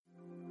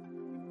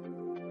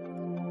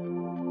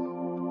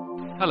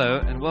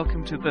Hello and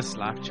welcome to this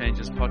Life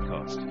Changes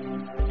podcast.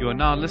 You are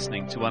now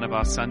listening to one of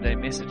our Sunday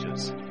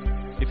messages.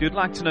 If you'd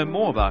like to know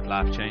more about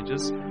Life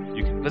Changes,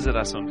 you can visit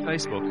us on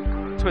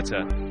Facebook,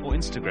 Twitter, or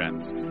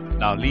Instagram.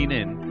 Now lean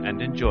in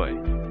and enjoy.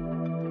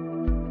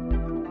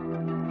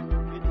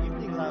 Good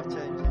evening, Life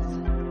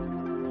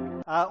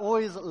Changers. I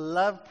always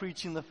love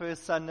preaching the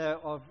first Sunday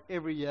of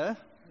every year.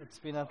 It's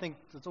been,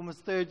 it's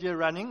almost third year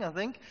running,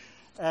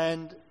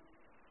 And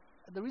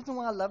the reason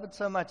why I love it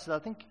so much is I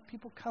think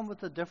people come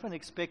with a different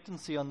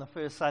expectancy on the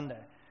first Sunday.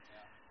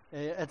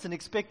 It's an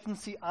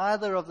expectancy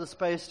either of the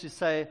space to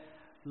say,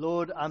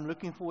 Lord, I'm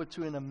looking forward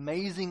to an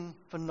amazing,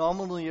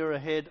 phenomenal year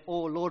ahead,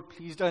 or Lord,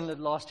 please don't let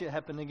last year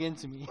happen again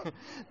to me.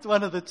 It's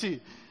one of the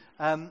two.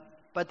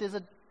 But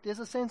there's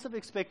a sense of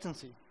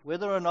expectancy.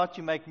 Whether or not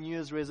you make New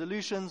Year's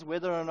resolutions,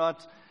 whether or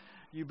not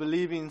you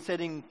believe in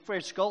setting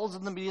fresh goals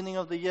in the beginning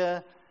of the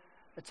year,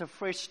 it's a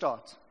fresh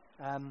start.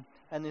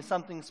 And there's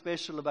something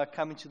special about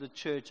coming to the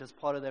church as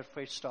part of that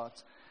fresh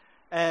start.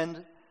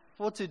 And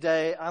for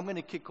today, I'm going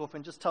to kick off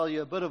and just tell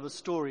you a bit of a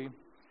story.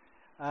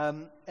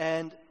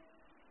 And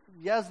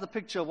here's the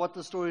picture of what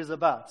the story is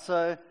about.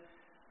 So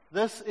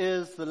this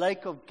is the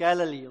Lake of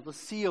Galilee, or the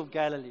Sea of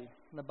Galilee.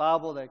 In the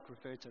Bible, they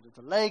refer to it as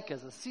a lake,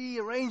 as a sea,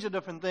 a range of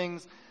different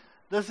things.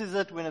 This is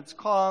it when it's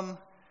calm.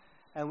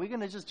 And we're going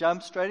to just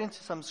jump straight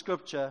into some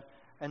scripture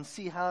and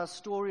see how a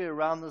story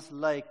around this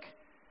lake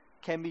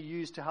can be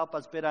used to help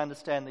us better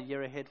understand the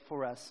year ahead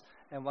for us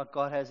and what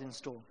God has in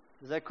store.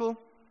 Is that cool?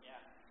 Yeah.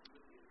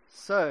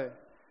 So,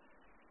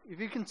 if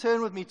you can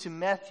turn with me to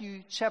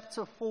Matthew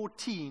chapter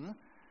 14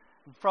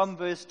 from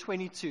verse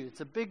 22.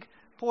 It's a big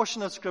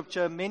portion of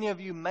scripture. Many of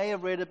you may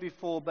have read it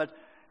before, but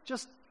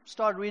just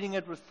start reading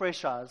it with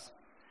fresh eyes.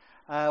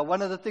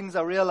 One of the things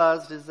I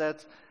realized is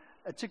that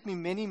it took me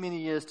many, many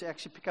years to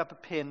actually pick up a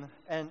pen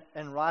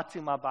and write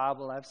in my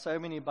Bible. I have so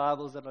many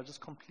Bibles that are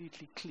just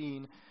completely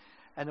clean.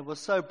 And it was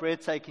so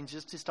breathtaking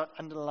just to start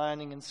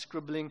underlining and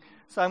scribbling.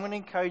 So I'm going to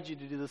encourage you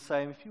to do the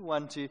same if you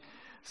want to.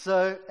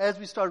 So as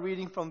we start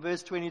reading from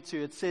verse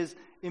 22, it says,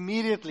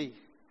 immediately.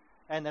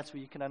 And that's where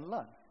you can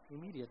underline.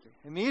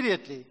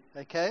 Immediately.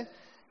 Okay?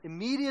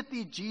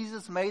 Immediately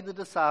Jesus made the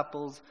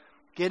disciples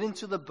get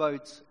into the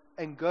boat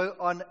and go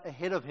on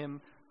ahead of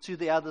him to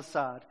the other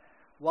side,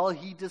 while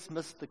he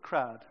dismissed the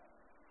crowd.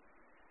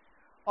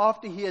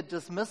 After he had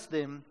dismissed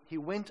them, he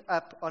went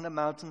up on a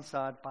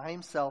mountainside by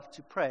himself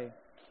to pray.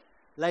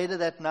 Later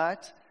that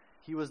night,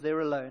 he was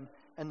there alone,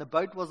 and the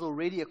boat was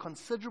already a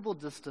considerable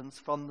distance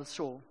from the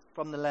shore,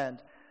 from the land,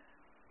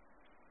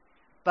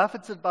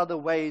 buffeted by the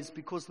waves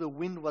because the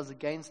wind was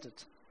against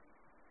it.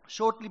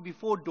 Shortly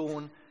before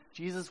dawn,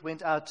 Jesus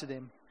went out to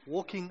them,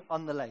 walking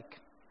on the lake.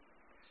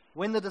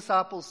 When the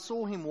disciples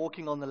saw him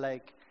walking on the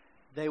lake,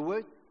 they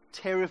were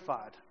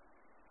terrified.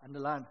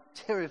 Underline,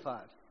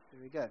 terrified.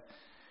 There we go.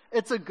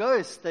 It's a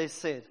ghost, they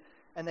said,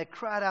 and they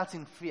cried out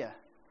in fear.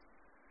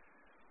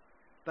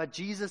 But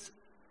Jesus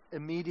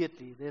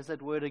immediately, there's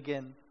that word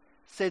again,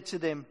 said to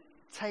them,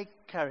 take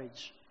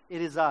courage, it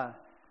is I,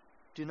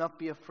 do not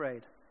be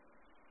afraid.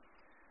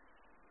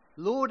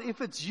 Lord,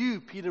 if it's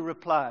you, Peter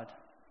replied,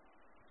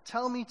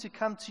 tell me to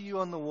come to you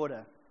on the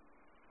water.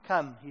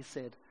 Come, he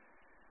said.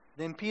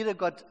 Then Peter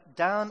got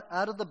down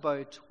out of the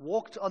boat,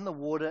 walked on the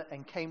water,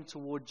 and came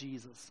toward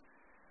Jesus.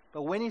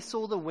 But when he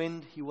saw the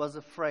wind, he was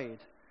afraid,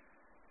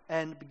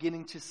 and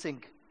beginning to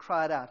sink,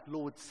 cried out,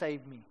 Lord,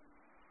 save me.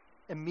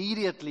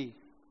 Immediately,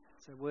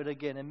 that's the word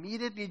again,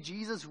 immediately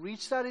Jesus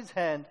reached out his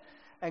hand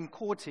and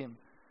caught him.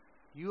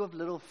 You of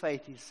little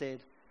faith, he said,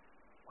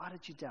 why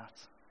did you doubt?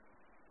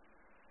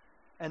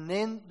 And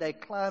then they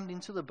climbed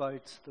into the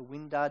boat, the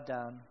wind died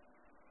down.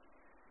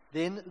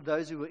 Then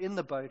those who were in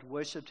the boat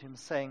worshipped him,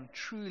 saying,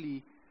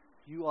 truly,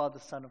 you are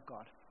the Son of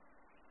God.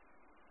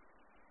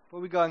 Before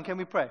we go on, can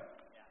we pray?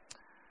 Yeah.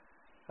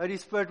 Holy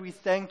Spirit, we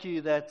thank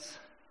you that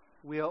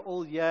we are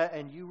all here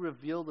and you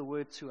reveal the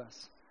word to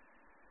us.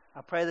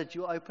 I pray that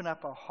you open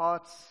up our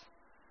hearts,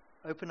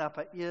 open up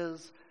our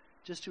ears,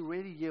 just to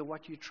really hear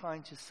what you're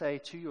trying to say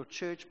to your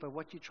church, but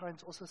what you're trying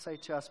to also say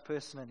to us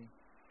personally.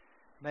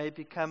 May it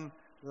become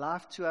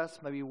life to us.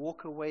 May we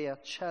walk away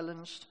out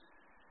challenged.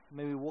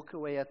 May we walk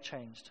away out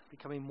changed,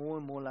 becoming more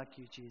and more like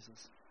you,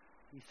 Jesus.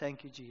 We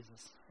thank you,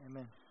 Jesus.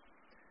 Amen.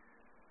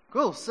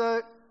 Cool.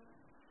 So,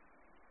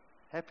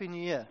 Happy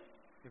New Year,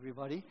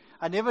 everybody.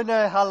 I never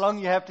know how long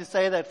you have to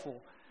say that for.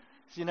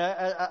 You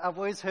know, I've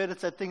always heard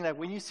it's that thing that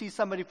when you see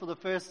somebody for the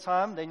first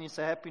time, then you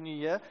say Happy New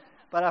Year.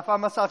 But I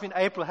find myself in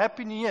April,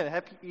 Happy New Year,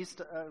 Happy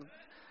Easter.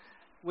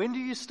 When do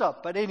you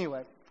stop? But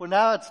anyway, for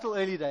now it's still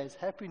early days.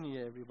 Happy New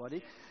Year,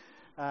 everybody.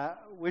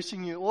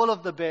 Wishing you all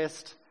of the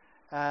best.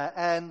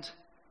 And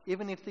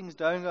even if things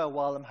don't go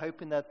well, I'm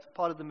hoping that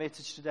part of the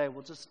message today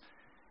will just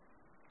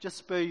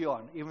spur you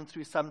on, even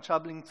through some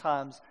troubling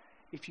times,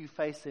 if you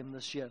face them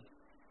this year.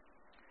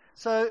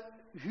 So,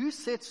 who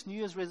sets New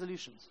Year's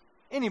resolutions?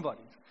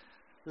 Anybody.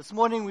 This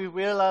morning we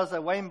realized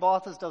that Wayne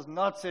Barthas does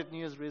not set New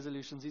Year's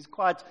resolutions. He's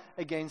quite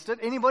against it.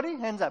 Anybody?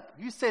 Hands up.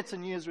 Who sets a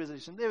New Year's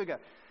resolution? There we go.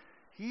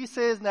 He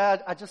says, no,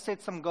 I just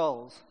set some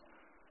goals.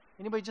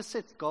 Anybody just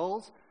set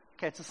goals?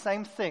 Okay, it's the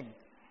same thing.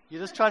 You're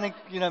just trying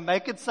to,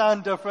 make it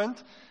sound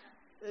different.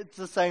 It's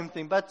the same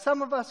thing. But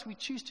some of us, we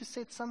choose to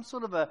set some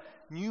sort of a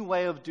new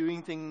way of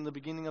doing things in the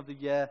beginning of the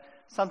year.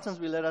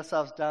 Sometimes we let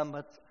ourselves down,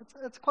 but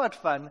it's quite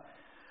fun.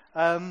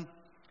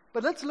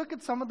 But let's look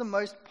at some of the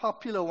most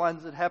popular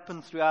ones that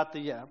happen throughout the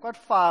year. I've got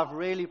 5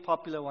 really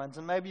popular ones,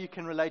 and maybe you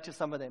can relate to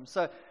some of them.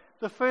 So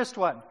the first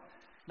one.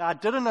 Now, I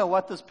didn't know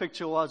what this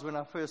picture was when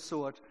I first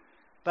saw it,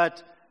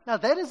 but now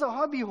that is a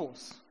hobby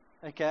horse.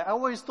 Okay, I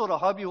always thought a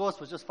hobby horse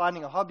was just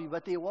finding a hobby,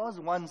 but there was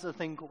once a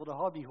thing called a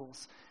hobby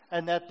horse,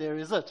 and that there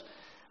is it.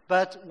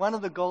 But one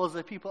of the goals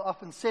that people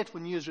often set for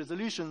New Year's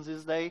resolutions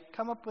is they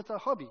come up with a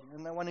hobby,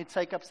 and they want to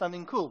take up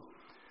something cool.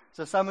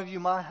 So some of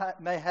you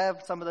may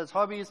have some of those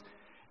hobbies.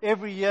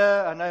 Every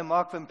year, I know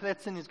Mark van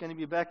Pletzen is going to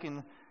be back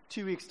in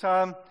 2 weeks'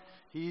 time.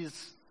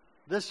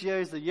 This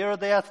year is the year of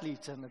the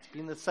athlete, and it's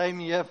been the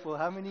same year for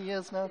how many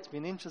years now? It's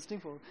been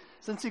interesting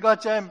since he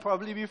got jammed,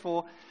 probably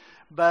before.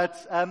 But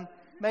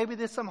maybe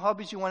there's some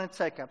hobbies you want to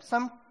take up.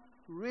 Some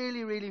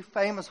really, really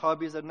famous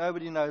hobbies that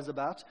nobody knows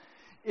about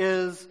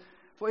is,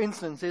 for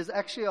instance, there's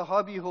actually a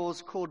hobby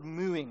horse called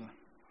mooing.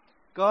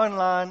 Go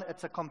online.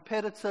 It's a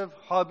competitive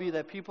hobby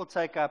that people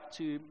take up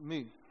to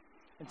moo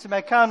and to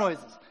make cow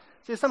noises.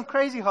 So there's some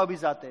crazy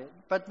hobbies out there,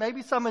 but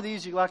maybe some of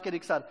these you might get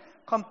excited.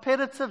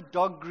 Competitive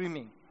dog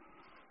grooming.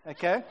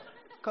 Okay?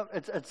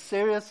 It's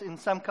serious in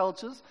some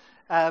cultures.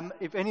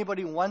 If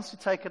anybody wants to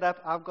take it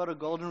up, I've got a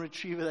golden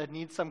retriever that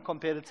needs some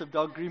competitive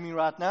dog grooming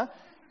right now.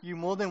 You're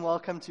more than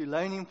welcome to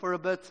loan him for a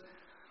bit.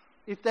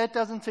 If that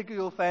doesn't tickle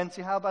your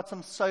fancy, how about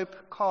some soap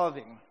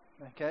carving?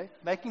 Okay?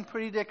 Making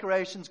pretty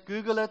decorations.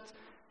 Google it.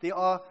 There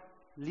are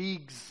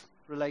leagues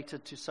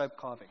related to soap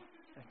carving.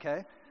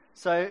 Okay?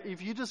 So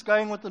if you're just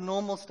going with the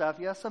normal stuff,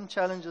 here's some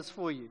challenges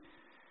for you.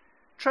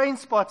 Train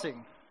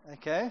spotting.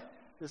 Okay?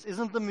 This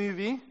isn't the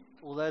movie,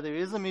 although there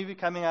is a movie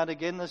coming out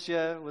again this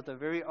year with a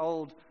very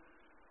old,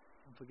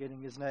 I'm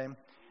forgetting his name,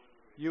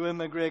 Ewan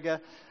McGregor.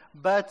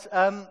 But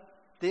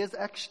there's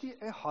actually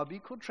a hobby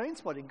called train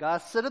spotting.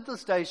 Guys sit at the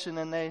station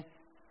and they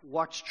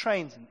watch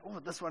trains. And,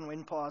 this one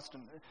went past.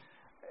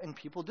 And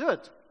people do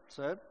it.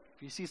 So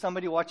if you see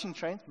somebody watching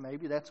trains,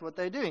 maybe that's what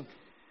they're doing.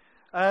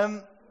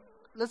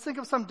 Let's think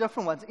of some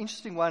different ones.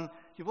 Interesting one.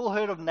 You've all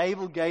heard of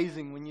navel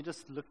gazing, when you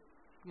just look,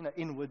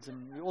 inwards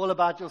and you're all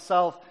about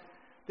yourself.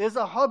 There's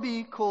a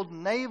hobby called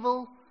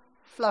navel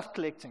fluff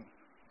collecting.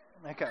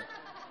 Okay.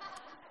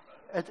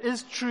 It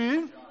is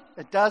true.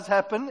 It does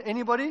happen.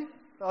 Anybody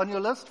on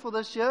your list for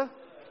this year?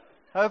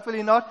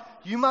 Hopefully not.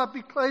 You might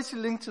be closely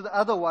linked to the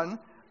other one.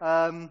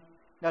 No,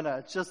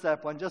 it's just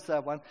that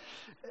one.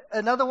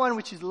 Another one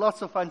which is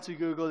lots of fun to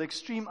Google,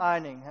 extreme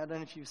ironing. I don't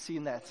know if you've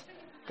seen that.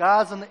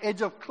 Guys on the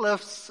edge of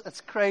cliffs, it's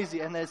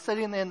crazy, and they're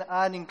sitting there in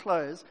ironing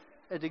clothes.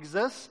 It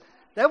exists.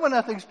 That one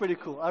I think is pretty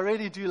cool. I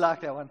really do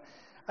like that one.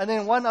 And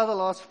then one other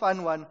last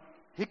fun one,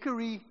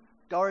 Hickory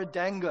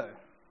Doridango.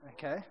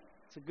 Okay,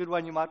 it's a good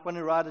one. You might want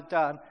to write it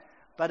down.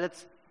 But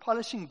it's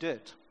polishing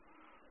dirt.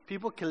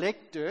 People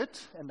collect dirt,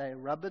 and they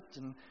rub it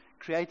and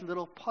create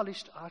little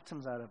polished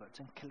items out of it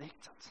and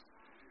collect it.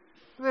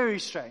 Very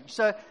strange.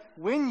 So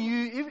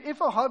if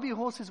a hobby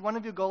horse is one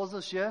of your goals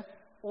this year,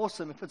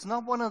 awesome. If it's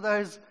not one of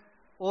those,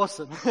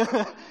 awesome.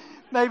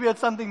 Maybe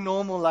it's something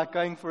normal like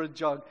going for a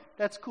jog.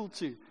 That's cool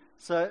too.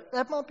 So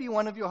that might be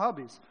one of your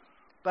hobbies.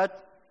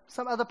 But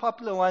some other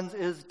popular ones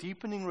is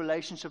deepening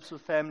relationships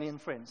with family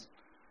and friends.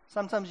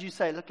 Sometimes you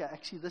say, look,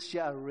 actually this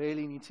year I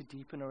really need to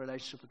deepen a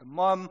relationship with a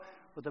mom,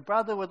 with a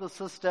brother, with a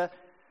sister.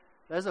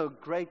 Those are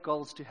great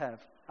goals to have.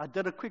 I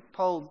did a quick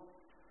poll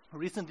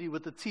recently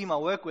with the team I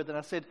work with, and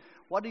I said,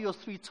 what are your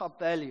 3 top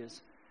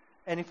values?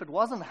 And if it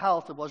wasn't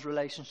health, it was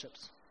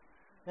relationships.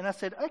 Then I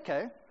said,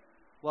 okay,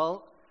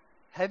 well,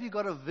 have you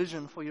got a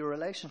vision for your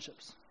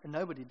relationships? And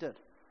nobody did.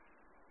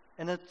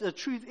 And the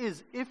truth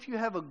is, if you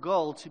have a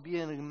goal to be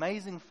an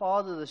amazing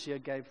father this year,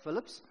 Gabe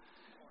Phillips,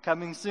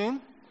 coming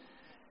soon,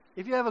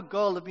 if you have a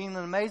goal of being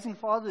an amazing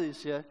father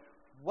this year,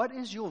 what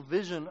is your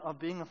vision of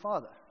being a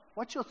father?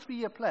 What's your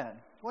 3-year plan?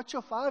 What's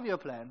your 5-year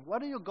plan?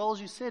 What are your goals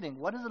you're setting?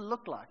 What does it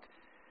look like?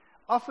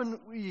 Often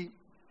we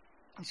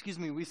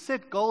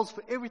set goals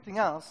for everything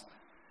else,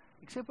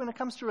 except when it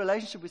comes to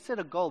relationship, we set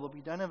a goal, but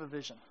we don't have a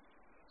vision.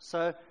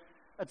 So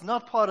it's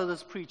not part of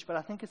this preach, but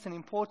I think it's an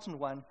important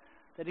one,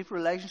 that if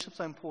relationships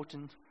are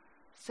important,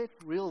 set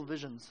real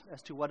visions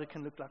as to what it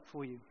can look like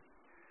for you.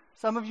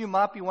 Some of you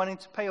might be wanting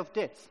to pay off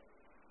debts.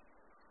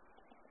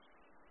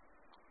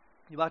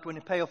 You might want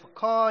to pay off a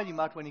car. You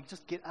might want to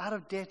just get out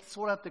of debt,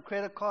 sort out the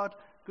credit card.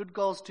 Good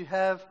goals to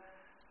have.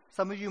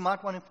 Some of you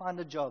might want to find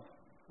a job.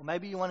 Or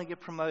maybe you want to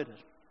get promoted.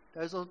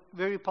 Those are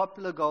very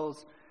popular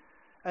goals.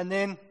 And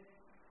then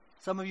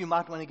some of you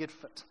might want to get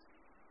fit.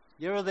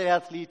 Year of the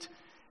athlete.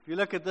 If you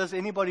look at this,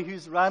 anybody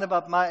who's around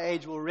about my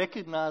age will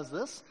recognize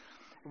this.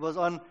 It was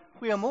on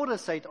Goeiemorgen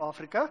South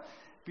Africa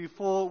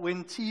before,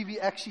 when TV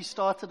actually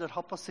started at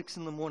 6:30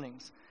 in the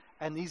mornings.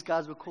 And these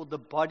guys were called the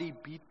Body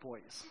Beat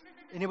Boys.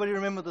 Anybody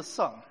remember the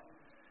song?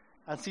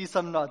 I see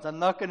some nods. I'm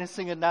not going to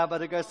sing it now,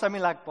 but it goes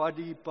something like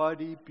body,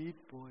 body, beat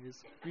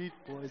boys, beat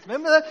boys.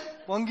 Remember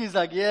that? Bongi's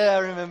like, yeah, I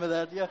remember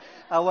that. Yeah,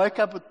 I woke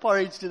up with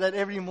porridge, do that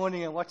every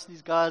morning, and watch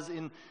these guys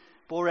in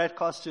Borat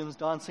costumes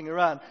dancing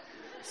around.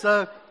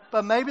 So,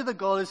 but maybe the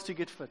goal is to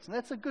get fit, and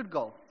that's a good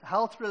goal.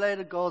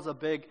 Health-related goals are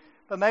big,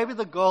 but maybe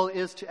the goal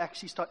is to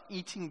actually start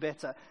eating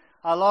better.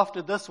 I laughed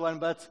at this one,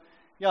 but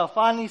yeah,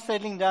 finally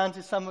settling down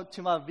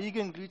to my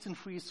vegan,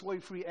 gluten-free,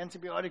 soy-free,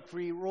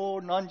 antibiotic-free, raw,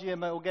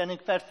 non-GMO,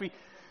 organic, fat-free,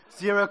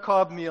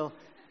 zero-carb meal.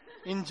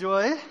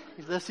 Enjoy.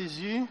 If this is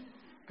you,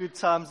 good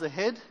times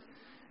ahead.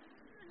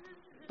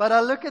 But I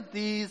look at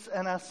these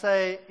and I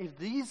say, if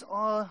these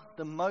are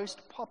the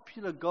most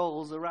popular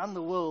goals around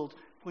the world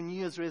for New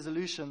Year's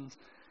resolutions,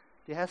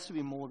 there has to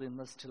be more than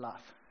this to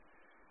life.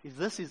 If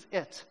this is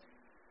it,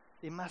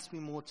 there must be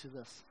more to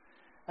this.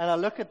 And I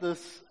look at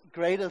this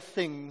greater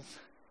things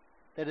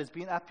that has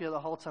been up here the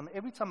whole time.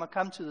 Every time I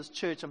come to this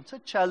church, I'm so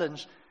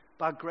challenged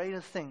by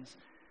greater things.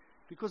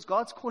 Because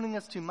God's calling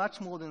us to much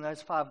more than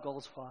those 5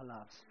 goals for our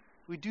lives.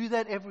 We do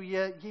that every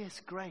year.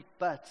 Yes, great,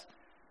 but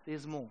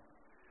there's more.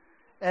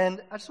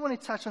 And I just want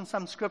to touch on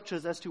some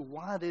scriptures as to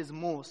why there's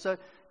more. So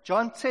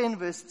John 10,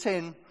 verse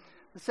 10,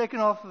 the second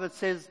half of it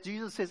says,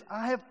 Jesus says,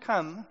 I have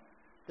come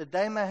that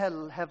they may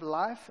have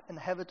life and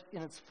have it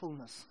in its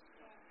fullness.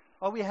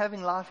 Are we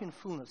having life in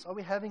fullness? Are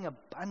we having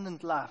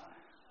abundant life?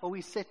 Are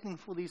we settling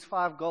for these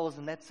 5 goals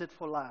and that's it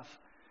for life?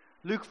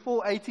 Luke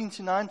 4, 18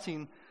 to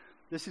 19,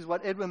 this is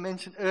what Edwin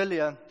mentioned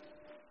earlier.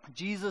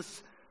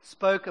 Jesus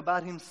spoke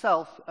about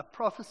himself, a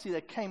prophecy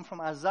that came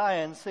from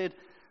Isaiah, and said,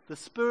 the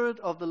Spirit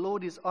of the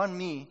Lord is on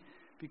me,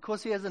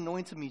 because he has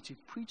anointed me to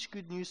preach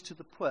good news to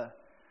the poor.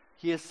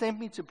 He has sent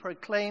me to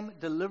proclaim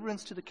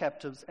deliverance to the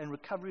captives and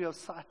recovery of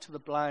sight to the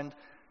blind,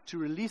 to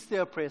release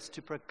the oppressed,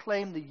 to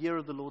proclaim the year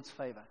of the Lord's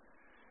favor.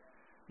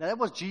 Now that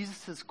was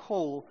Jesus'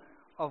 call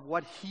of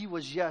what he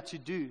was here to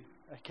do,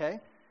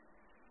 okay?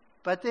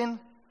 But then,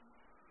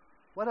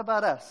 what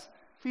about us?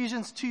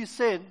 Ephesians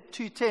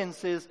 2:10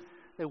 says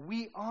that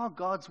we are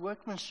God's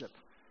workmanship,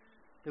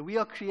 that we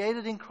are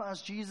created in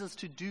Christ Jesus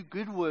to do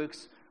good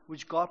works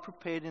which God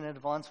prepared in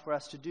advance for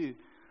us to do.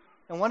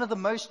 And one of the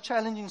most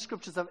challenging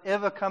scriptures I've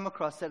ever come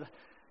across that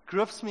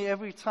grips me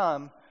every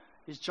time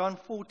is John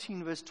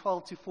 14, verse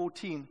 12 to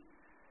 14.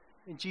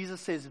 And Jesus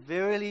says,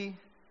 verily,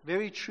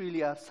 very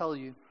truly I tell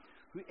you,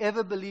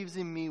 whoever believes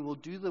in me will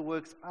do the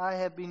works I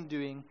have been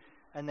doing,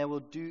 and they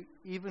will do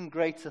even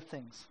greater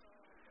things.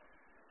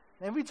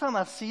 Every time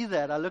I see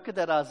that, I look at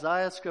that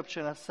Isaiah scripture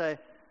and I say,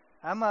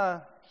 am I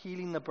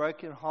healing the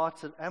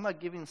brokenhearted? Am I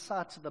giving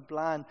sight to the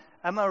blind?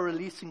 Am I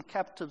releasing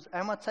captives?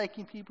 Am I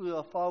taking people who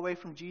are far away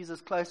from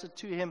Jesus closer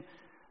to him?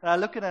 And I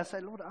look at it and I say,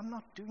 Lord, I'm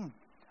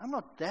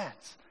not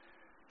that.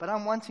 But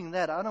I'm wanting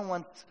that. I don't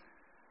want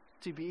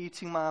to be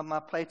eating my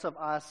plate of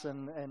ice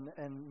and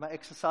my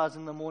exercise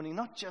in the morning.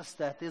 Not just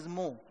that, there's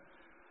more.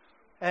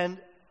 And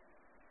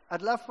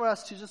I'd love for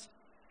us to just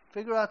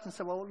figure out and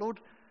say, well, Lord,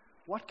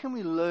 what can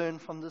we learn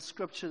from the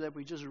scripture that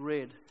we just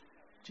read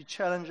to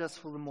challenge us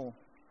for the more?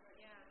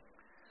 Yeah.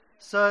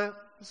 So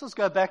let's just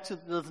go back to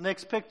the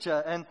next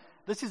picture. And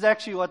this is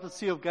actually what the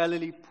Sea of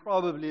Galilee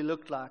probably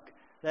looked like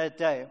that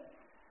day.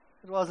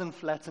 It wasn't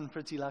flat and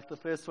pretty like the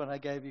first one I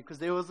gave you, because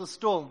there was a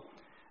storm.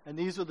 And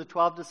these were the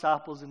 12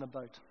 disciples in a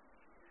boat.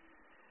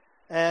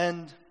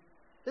 And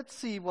let's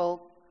see,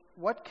 well,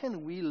 what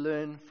can we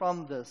learn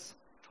from this?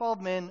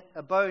 12 men,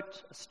 a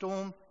boat, a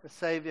storm, a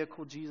Savior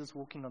called Jesus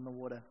walking on the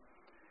water.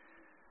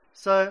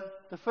 So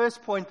the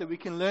first point that we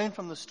can learn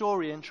from the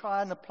story and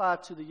try and apply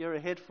to the year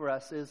ahead for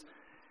us is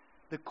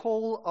the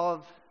call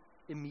of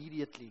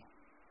immediately.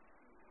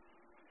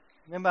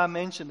 Remember I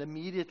mentioned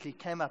immediately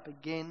came up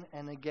again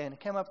and again. It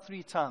came up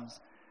 3 times.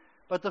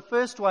 But the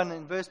first one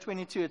in verse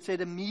 22, it said,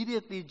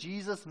 immediately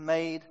Jesus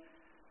made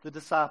the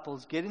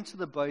disciples get into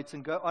the boats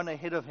and go on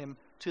ahead of him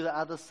to the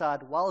other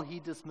side while he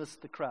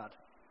dismissed the crowd.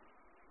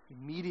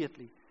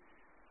 Immediately.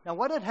 Now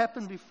what had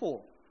happened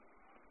before?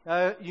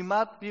 Now, you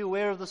might be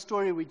aware of the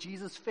story where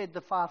Jesus fed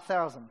the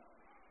 5,000.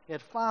 He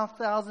had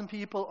 5,000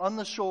 people on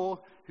the shore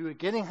who were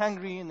getting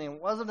hungry and there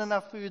wasn't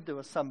enough food. There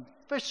was some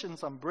fish and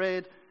some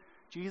bread.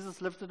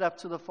 Jesus lifted up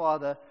to the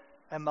Father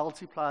and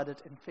multiplied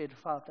it and fed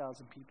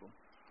 5,000 people.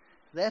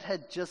 That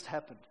had just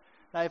happened.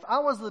 Now, if I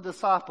was the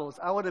disciples,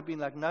 I would have been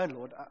like, no,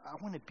 Lord, I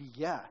want to be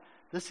here.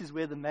 This is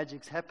where the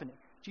magic's happening.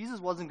 Jesus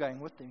wasn't going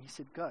with them. He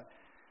said, go.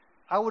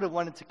 I would have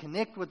wanted to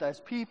connect with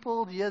those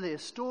people, hear their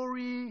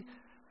story,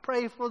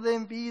 pray for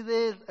them, be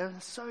there. It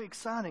was so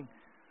exciting.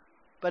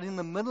 But in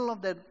the middle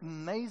of that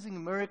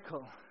amazing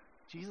miracle,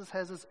 Jesus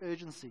has this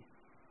urgency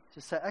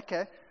to say,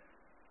 okay,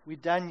 we're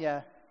done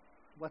here.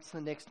 What's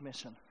the next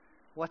mission?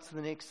 What's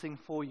the next thing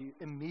for you?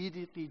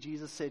 Immediately,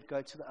 Jesus said,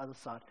 go to the other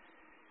side.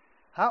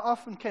 How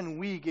often can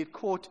we get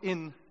caught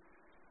in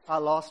our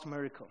last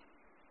miracle?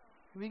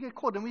 We get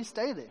caught and we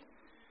stay there.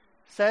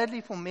 Sadly,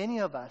 for many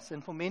of us,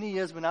 and for many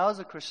years when I was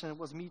a Christian, it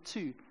was me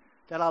too,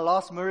 that our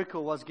last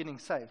miracle was getting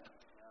saved.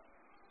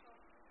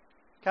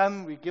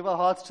 Come, we give our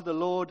hearts to the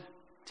Lord.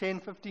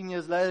 10, 15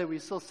 years later, we're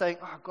still saying,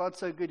 oh, God's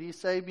so good. He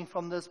saved me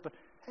from this. But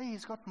hey,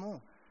 He's got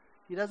more.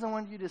 He doesn't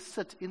want you to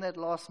sit in that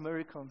last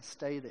miracle and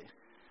stay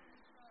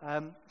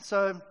there.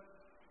 So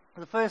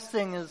the first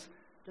thing is,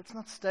 let's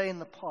not stay in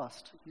the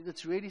past.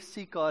 Let's really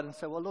seek God and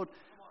say, well, Lord,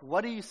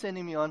 what are you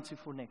sending me on to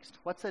for next?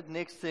 What's that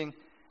next thing?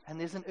 And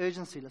there's an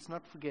urgency. Let's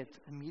not forget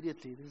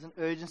immediately. There's an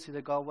urgency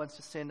that God wants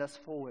to send us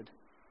forward.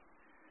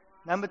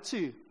 Number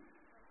 2,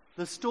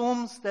 the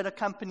storms that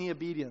accompany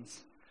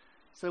obedience.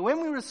 So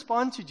when we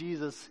respond to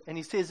Jesus and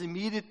He says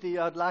immediately,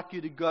 I'd like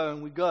you to go,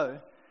 and we go,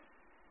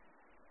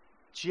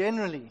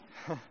 generally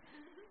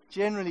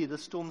the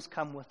storms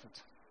come with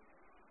it.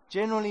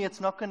 Generally, it's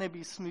not going to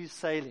be smooth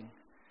sailing.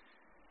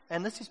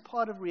 And this is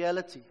part of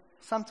reality.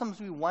 Sometimes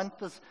we want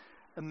this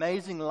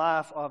amazing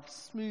life of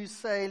smooth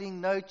sailing,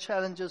 no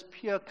challenges,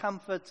 pure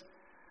comfort.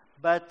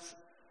 But,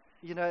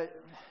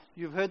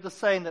 you've heard the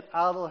saying that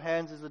idle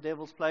hands is the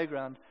devil's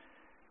playground.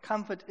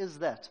 Comfort is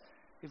that.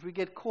 If we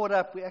get caught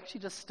up, we're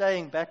actually just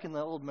staying back in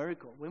the old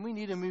miracle. When we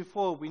need to move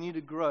forward, we need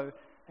to grow.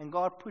 And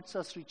God puts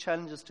us through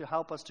challenges to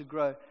help us to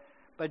grow.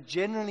 But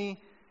generally,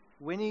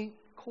 when He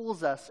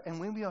calls us, and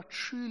when we are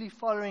truly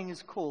following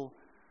His call,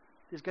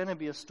 there's going to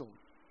be a storm.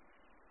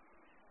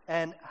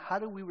 And how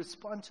do we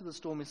respond to the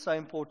storm is so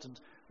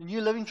important. The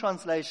New Living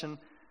Translation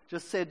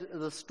just said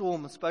the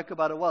storm, spoke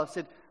about it well. It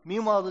said,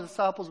 meanwhile the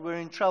disciples were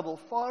in trouble,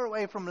 far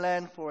away from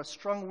land, for a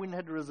strong wind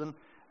had risen,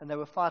 and they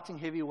were fighting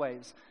heavy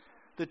waves.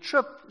 The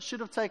trip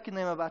should have taken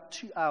them about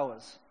 2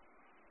 hours.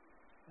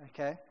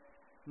 Okay?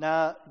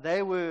 Now,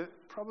 they were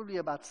probably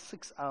about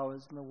 6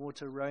 hours in the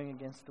water rowing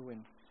against the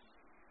wind.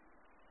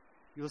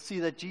 You'll see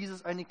that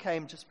Jesus only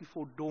came just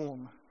before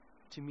dawn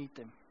to meet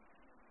them.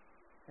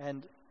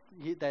 And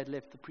they had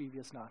left the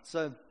previous night.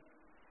 So,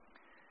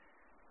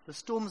 the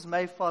storms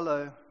may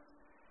follow,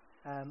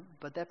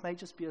 but that may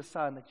just be a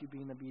sign that you're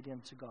being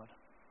obedient to God.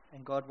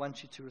 And God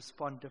wants you to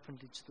respond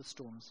differently to the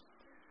storms.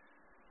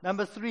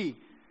 Number 3,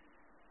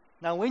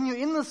 now when you're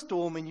in the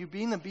storm and you're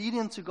being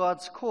obedient to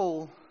God's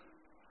call,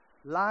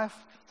 life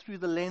through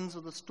the lens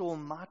of the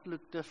storm might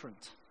look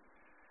different.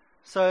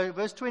 So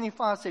verse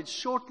 25 said,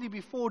 shortly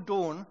before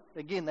dawn,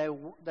 again,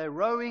 they're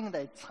rowing,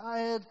 they're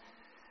tired.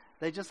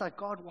 They're just like,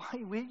 God,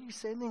 where are you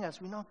sending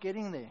us? We're not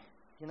getting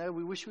there.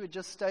 We wish we had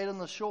just stayed on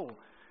the shore.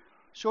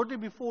 Shortly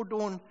before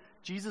dawn,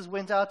 Jesus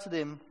went out to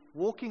them,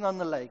 walking on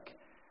the lake.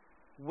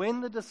 When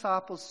the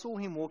disciples saw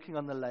Him walking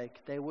on the lake,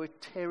 they were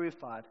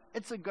terrified.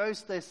 It's a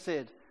ghost, they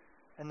said,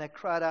 and they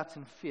cried out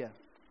in fear.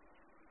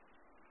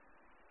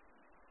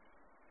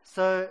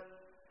 So,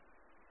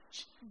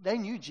 they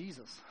knew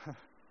Jesus.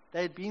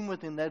 They had been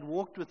with Him, they had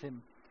walked with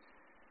Him.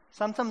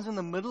 Sometimes in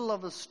the middle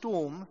of a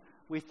storm,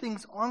 where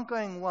things aren't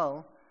going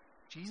well,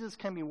 Jesus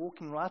can be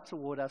walking right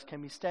toward us,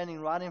 can be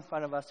standing right in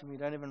front of us, and we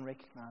don't even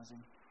recognize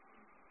Him.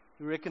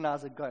 We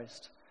recognize a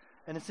ghost.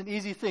 And it's an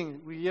easy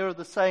thing. We hear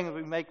the saying that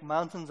we make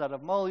mountains out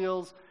of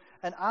molehills.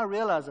 And I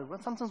realize it.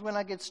 Sometimes when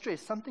I get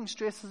stressed, something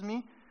stresses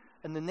me.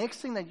 And the next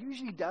thing that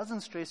usually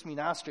doesn't stress me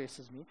now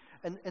stresses me.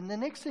 And the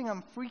next thing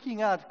I'm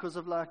freaking out because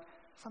of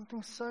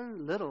something so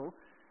little.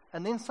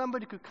 And then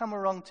somebody could come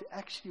along to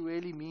actually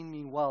really mean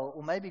me well.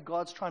 Or maybe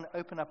God's trying to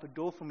open up a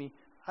door for me.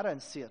 I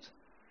don't see it.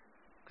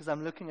 Because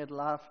I'm looking at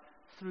life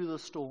through the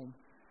storm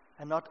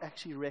and not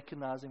actually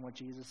recognizing what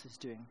Jesus is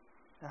doing.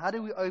 And how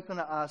do we open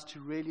our eyes to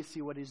really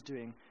see what He's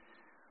doing?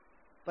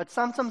 But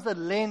sometimes the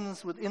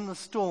lens within the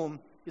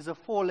storm is a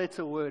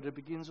 4-letter word. It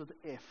begins with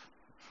F.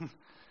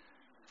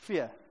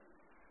 Fear.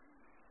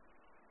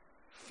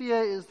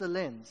 Fear is the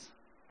lens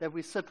that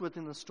we sit with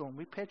in the storm.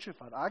 We're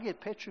petrified. I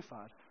get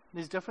petrified.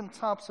 There's different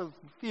types of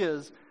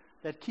fears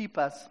that keep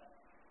us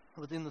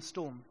within the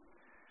storm.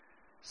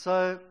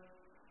 So,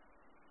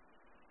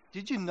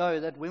 did you know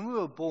that when we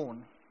were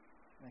born,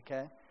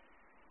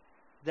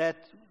 that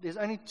there's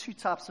only 2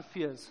 types of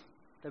fears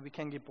that we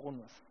can get born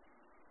with?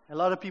 A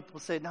lot of people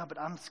say, no, but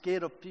I'm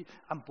scared of people.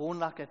 I'm born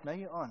like that. No,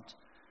 you aren't.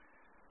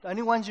 The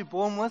only ones you're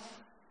born with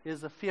is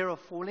the fear of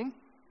falling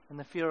and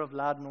the fear of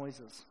loud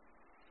noises.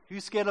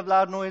 Who's scared of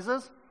loud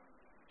noises?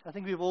 I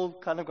think we've all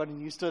kind of gotten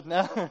used to it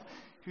now.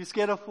 Who's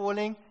scared of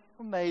falling?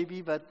 Well,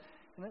 maybe, but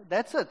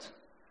that's it.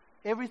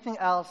 Everything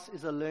else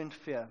is a learned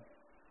fear.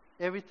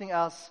 Everything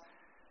else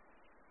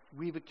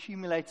we've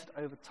accumulated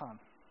over time.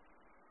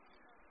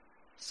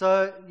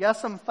 So, here's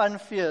some fun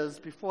fears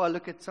before I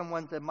look at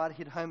someone that might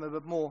hit home a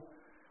bit more.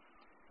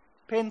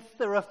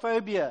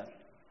 Pentherophobia.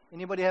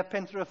 Anybody have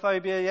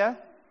pentherophobia, yeah?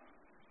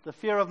 The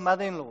fear of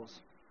mother-in-laws.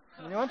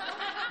 Anyone?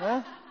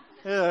 Huh?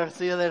 Yeah,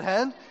 see that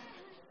hand?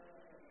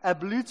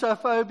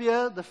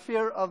 Ablutophobia, the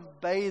fear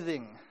of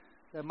bathing.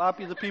 There might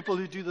be the people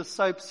who do the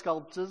soap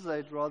sculptures.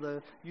 They'd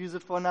rather use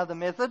it for another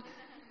method.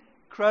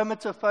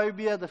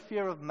 Chromatophobia, the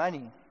fear of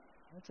money.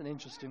 That's an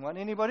interesting one.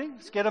 Anybody?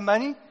 Scared of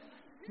money?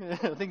 I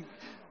think,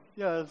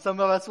 some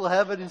of us will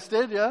have it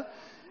instead, yeah?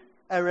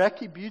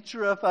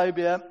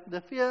 Arachibutyrophobia,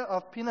 the fear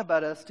of peanut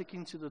butter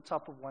sticking to the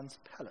top of one's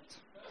palate.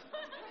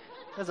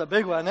 That's a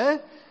big one, eh?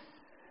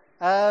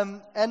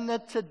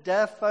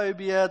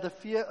 Anatidaphobia, the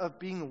fear of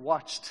being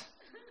watched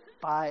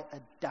by a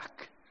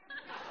duck.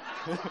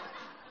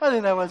 I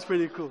think that one's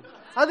pretty cool.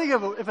 I think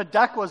if a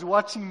duck was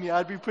watching me,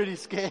 I'd be pretty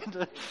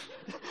scared.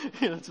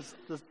 Just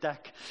this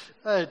duck.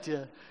 Oh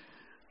dear.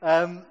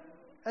 And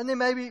then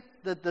maybe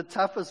the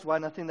toughest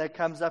one I think that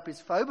comes up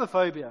is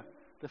phobophobia,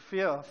 the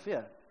fear of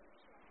fear.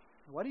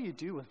 What do you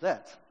do with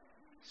that?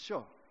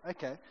 Sure,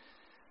 okay.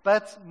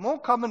 But more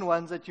common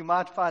ones that you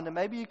might find, and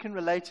maybe you can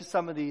relate to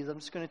some of these, I'm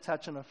just going to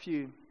touch on a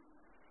few.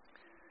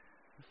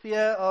 The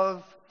fear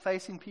of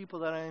facing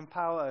people that are in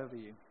power over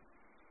you,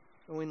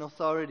 or in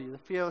authority. The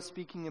fear of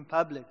speaking in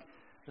public.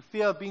 The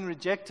fear of being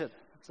rejected.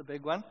 That's a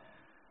big one.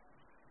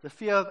 The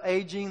fear of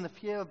aging. The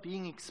fear of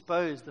being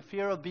exposed. The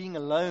fear of being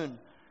alone.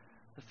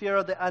 The fear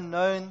of the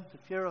unknown. The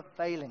fear of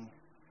failing.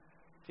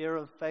 Fear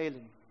of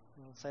failing.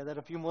 I'll say that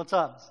a few more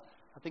times.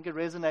 I think it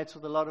resonates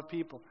with a lot of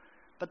people.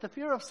 But the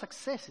fear of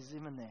success is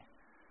even there.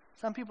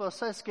 Some people are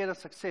so scared of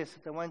success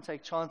that they won't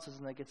take chances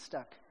and they get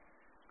stuck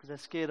because they're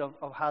scared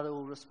of how they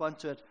will respond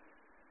to it.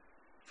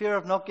 Fear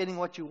of not getting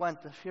what you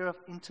want. The fear of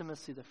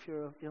intimacy. The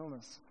fear of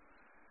illness.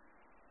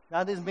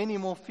 Now there's many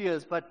more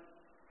fears, but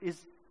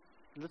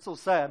let's all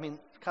say, a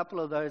couple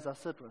of those I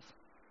sit with.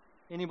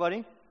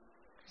 Anybody?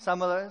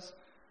 Some of those?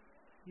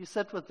 You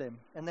sit with them,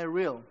 and they're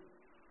real.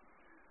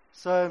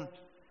 So,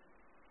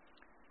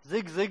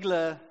 Zig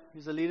Ziglar,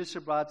 who's a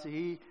leadership writer,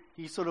 he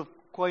sort of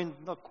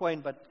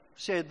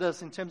shared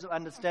this in terms of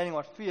understanding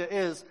what fear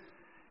is.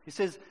 He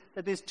says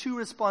that there's two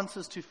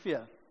responses to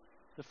fear.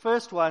 The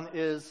first one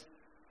is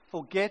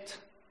forget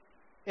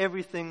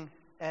everything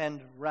and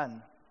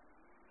run.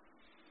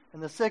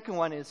 And the second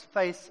one is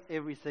face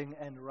everything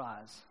and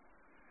rise.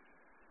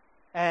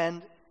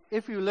 And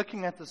if you're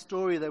looking at the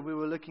story that we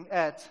were looking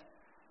at,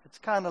 it's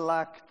kind of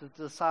like the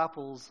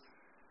disciples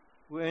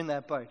were in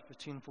that boat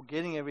between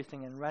forgetting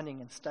everything and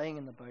running and staying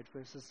in the boat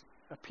versus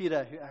a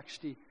Peter who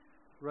actually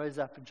rose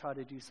up and tried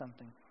to do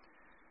something.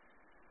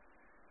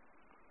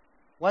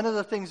 One of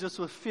the things just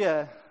with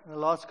fear, and the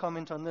last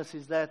comment on this,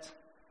 is that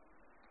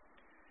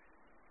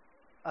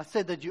I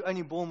said that you're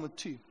only born with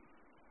two.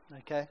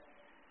 Okay?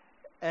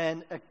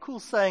 And a cool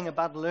saying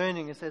about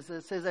learning, it says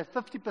that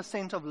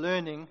 50% of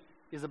learning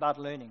is about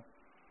learning.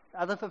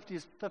 The other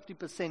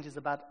 50% is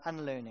about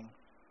unlearning.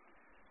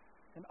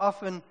 And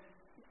often,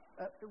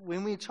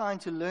 when we're trying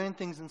to learn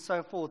things and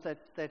so forth,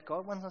 that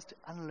God wants us to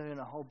unlearn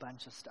a whole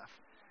bunch of stuff.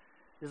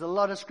 There's a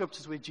lot of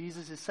scriptures where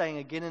Jesus is saying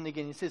again and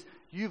again, he says,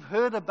 you've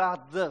heard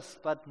about this,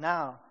 but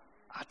now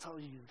I tell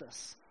you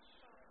this.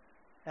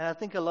 And I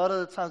think a lot of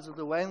the times with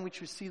the way in which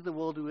we see the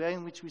world, the way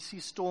in which we see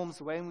storms,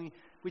 the way in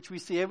which we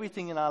see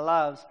everything in our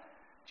lives,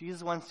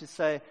 Jesus wants to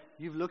say,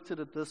 you've looked at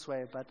it this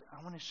way, but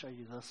I want to show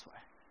you this way.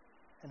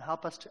 And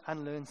help us to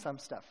unlearn some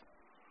stuff.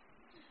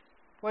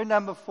 Point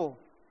number 4.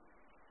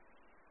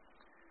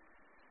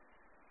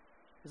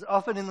 Is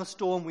often in the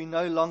storm we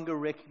no longer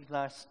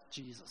recognize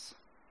Jesus.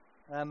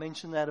 And I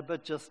mentioned that a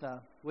bit just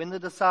now. When the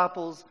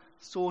disciples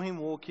saw him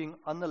walking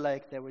on the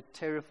lake, they were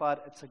terrified.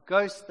 It's a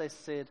ghost, they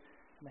said,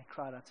 and they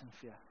cried out in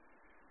fear.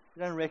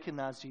 They don't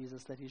recognize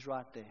Jesus, that he's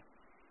right there.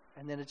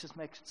 And then it just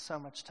makes it so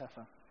much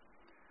tougher.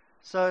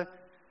 So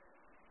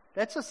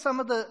that's just some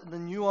of the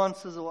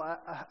nuances or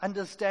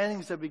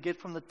understandings that we get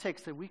from the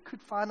text that we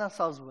could find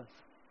ourselves with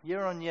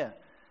year on year.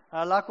 And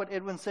I like what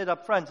Edwin said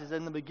up front, is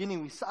in the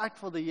beginning we psyched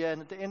for the year,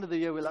 and at the end of the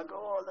year we're like,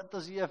 oh, let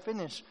this year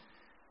finish.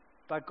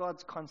 But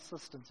God's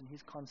consistent and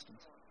he's constant.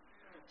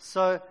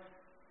 So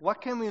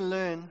what can we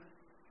learn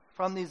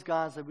from these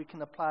guys that we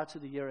can apply to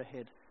the year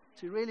ahead?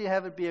 To really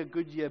have it be a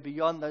good year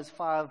beyond those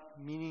 5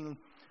 meaningless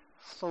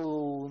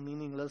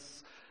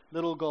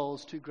little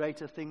goals to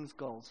greater things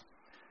goals.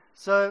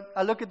 So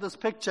I look at this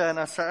picture and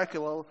I say, okay,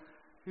 well,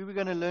 who are we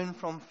going to learn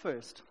from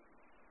first?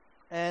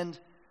 And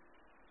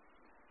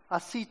I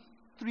see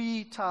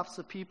 3 types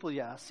of people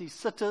here. I see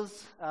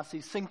sitters, I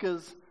see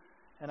sinkers,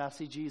 and I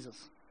see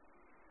Jesus.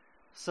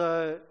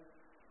 So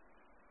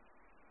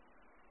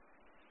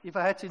if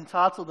I had to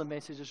entitle the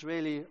message, it's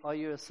really, are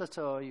you a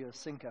sitter or are you a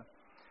sinker?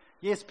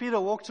 Yes, Peter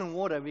walked on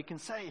water. We can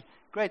say,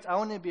 great, I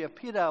want to be a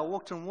Peter, I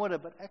walked on water,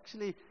 but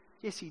actually,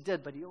 yes, he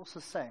did, but he also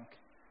sank.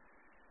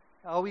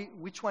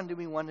 Which one do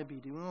we want to be?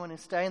 Do we want to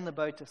stay in the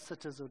boat as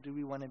sitters or do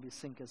we want to be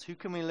sinkers? Who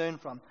can we learn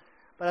from?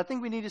 But I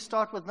think we need to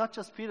start with not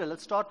just Peter,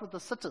 let's start with the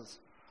sitters.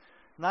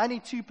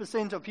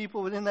 92% of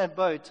people within that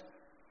boat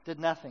did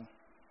nothing.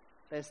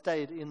 They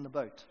stayed in the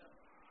boat.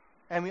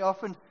 And we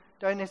often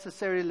don't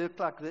necessarily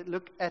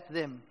look at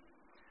them.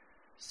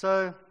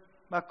 So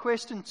my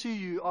question to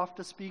you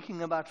after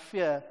speaking about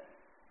fear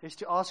is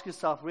to ask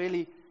yourself,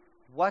 really,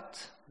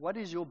 what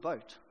is your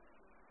boat?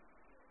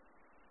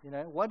 You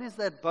know, what is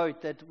that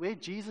boat that where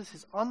Jesus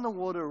is on the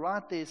water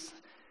right there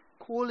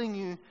calling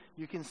you,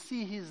 you can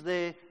see he's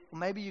there, or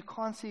maybe you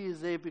can't see he's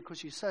there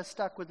because you're so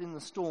stuck within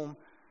the storm,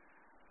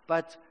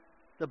 but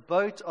the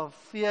boat of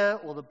fear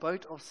or the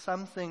boat of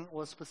something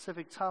or a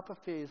specific type of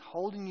fear is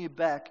holding you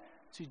back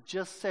to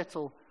just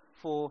settle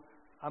for,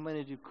 I'm going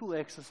to do cool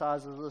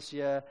exercises this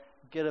year,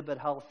 get a bit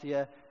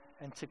healthier,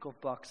 and tick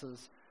off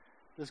boxes.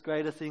 This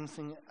greater things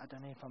thing, I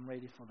don't know if I'm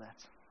ready for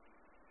that.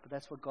 But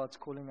that's what God's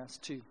calling us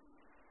to.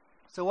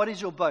 So what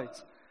is your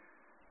boat?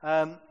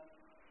 For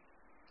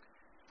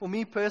For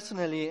me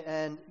personally,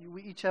 and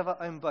we each have our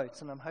own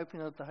boats, and I'm hoping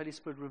that the Holy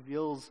Spirit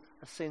reveals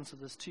a sense of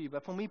this to you,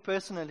 but for me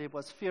personally, it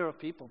was fear of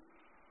people.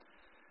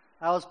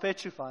 I was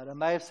petrified. I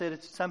may have said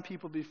it to some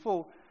people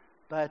before,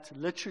 but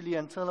literally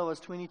until I was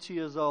 22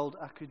 years old,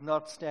 I could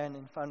not stand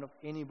in front of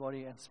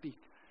anybody and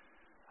speak.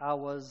 I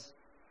was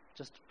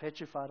just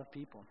petrified of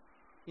people.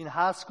 In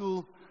high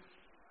school,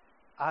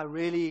 I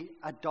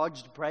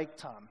dodged break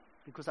time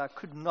because I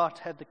could not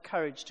have the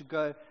courage to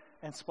go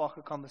and spark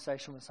a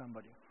conversation with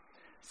somebody.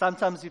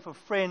 Sometimes if a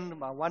friend,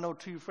 my one or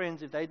two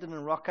friends, if they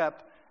didn't rock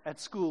up at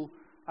school,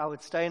 I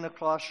would stay in the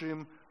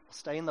classroom, or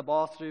stay in the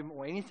bathroom,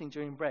 or anything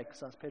during break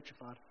because I was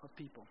petrified of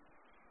people.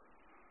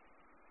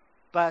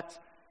 But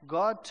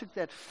God took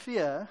that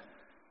fear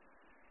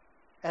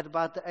at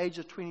about the age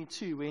of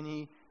 22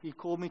 when He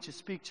called me to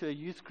speak to a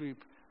youth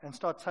group and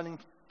start telling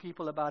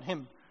people about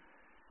Him.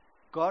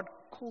 God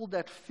called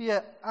that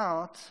fear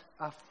out.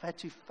 I had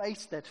to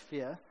face that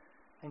fear,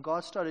 and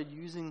God started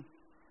using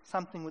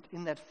something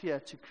within that fear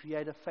to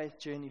create a faith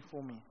journey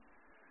for me.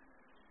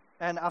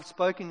 And I've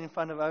spoken in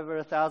front of over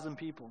 1,000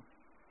 people,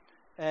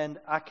 and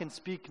I can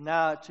speak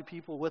now to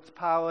people with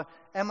power.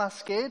 Am I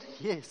scared?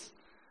 Yes.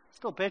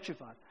 Still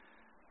petrified.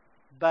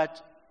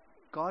 But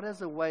God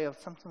has a way of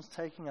sometimes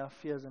taking our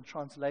fears and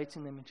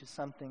translating them into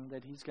something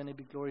that He's going to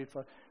be glorified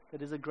for,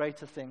 that is a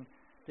greater thing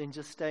than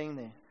just staying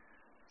there.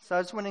 So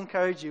I just want to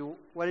encourage you,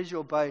 what is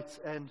your boat?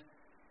 And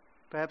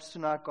perhaps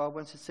tonight God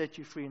wants to set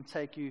you free and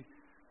take you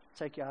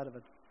out of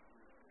it.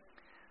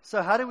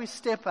 So how do we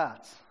step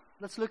out?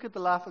 Let's look at the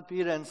life of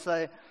Peter and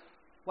say,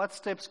 what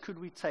steps could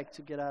we take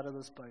to get out of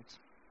this boat?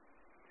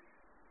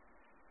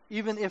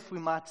 Even if we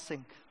might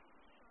sink.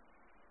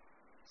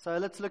 So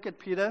let's look at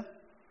Peter.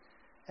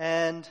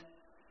 And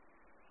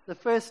the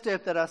first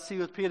step that I see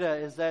with Peter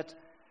is that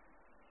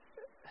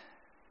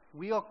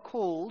we are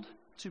called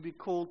to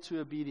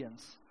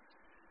obedience.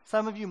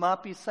 Some of you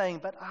might be saying,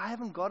 but I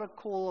haven't got a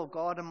call of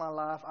God in my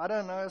life. I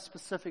don't know a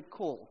specific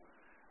call.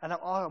 And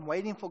I'm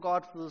waiting for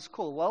God for this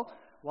call. Well,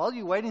 while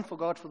you're waiting for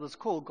God for this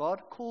call, God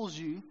calls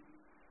you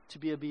to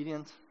be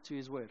obedient to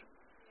His word.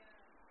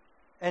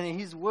 And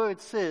His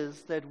word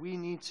says that we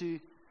need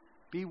to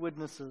be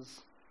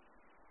witnesses.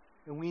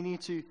 And we need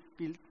to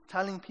be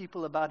telling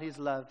people about His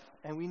love.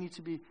 And we need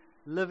to be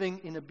living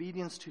in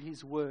obedience to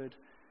His word.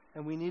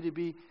 And we need to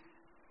be,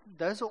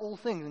 those are all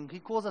things. And He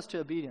calls us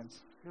to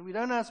obedience. If we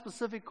don't know a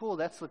specific call,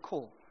 that's the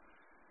call.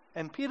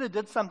 And Peter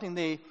did something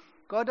there.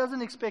 God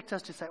doesn't expect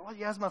us to say, well,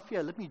 here's my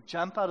fear. Let me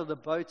jump out of the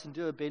boat and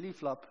do a belly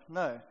flop.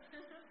 No.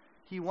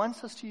 He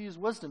wants us to use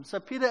wisdom. So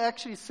Peter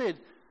actually said,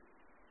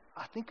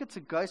 I think it's a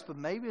ghost, but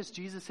maybe it's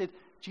Jesus. Said,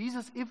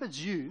 Jesus, if it's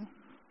you,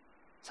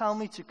 tell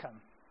me to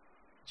come.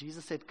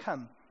 Jesus said,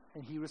 come.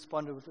 And he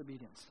responded with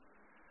obedience.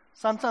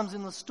 Sometimes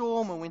in the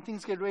storm or when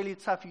things get really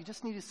tough, you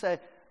just need to say,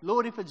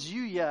 Lord, if it's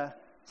you, yeah,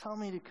 tell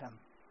me to come.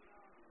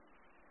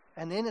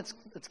 And then it's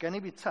going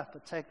to be tough,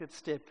 but take that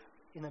step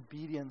in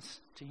obedience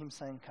to Him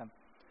saying, come.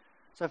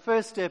 So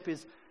first step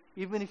is,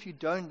 even if you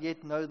don't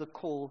yet know the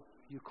call,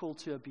 you're called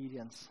to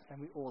obedience, and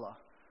we all are.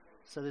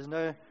 So there's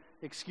no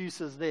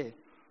excuses there.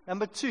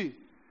 Number 2,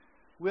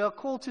 we are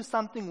called to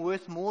something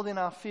worth more than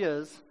our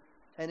fears,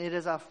 and it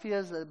is our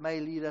fears that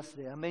may lead us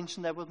there. I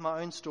mentioned that with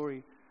my own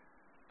story,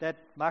 that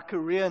my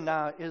career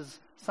now is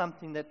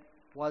something that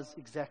was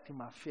exactly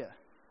my fear.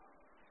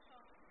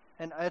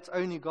 And it's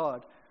only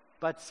God.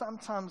 But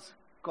sometimes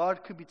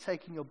God could be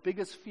taking your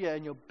biggest fear,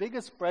 and your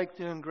biggest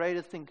breakthrough and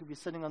greatest thing could be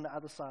sitting on the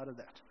other side of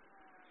that.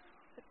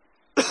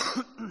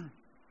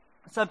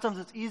 Sometimes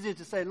it's easier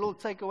to say, Lord,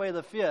 take away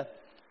the fear.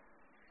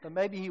 But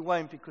maybe He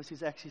won't, because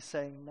He's actually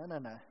saying, no.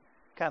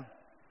 Come.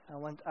 I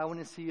want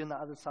to see you on the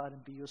other side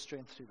and be your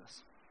strength through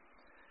this.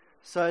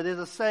 So there's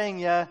a saying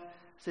here.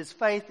 It says,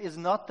 faith is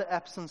not the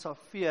absence of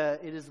fear.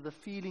 It is the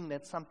feeling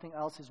that something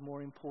else is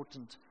more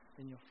important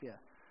than your fear.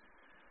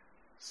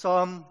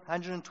 Psalm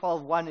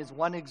 112:1 is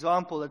one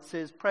example. It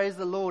says, praise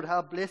the Lord,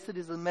 how blessed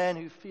is the man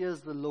who fears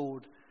the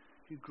Lord,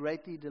 who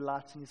greatly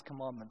delights in His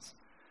commandments.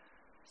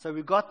 So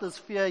we've got this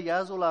fear. He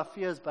has all our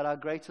fears, but our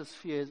greatest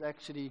fear is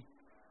actually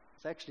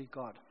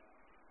God.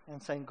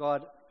 And saying,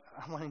 God,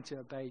 I'm wanting to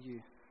obey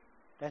you.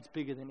 That's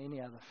bigger than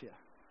any other fear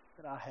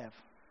that I have.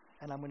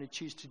 And I'm going to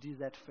choose to do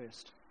that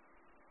first.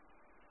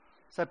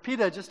 So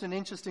Peter, just an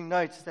interesting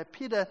note, is that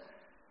Peter,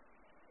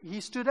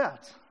 he stood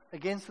out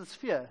against this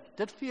fear.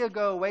 Did fear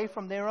go away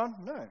from there on?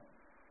 No.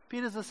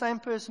 Peter's the same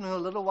person who a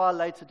little while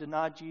later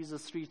denied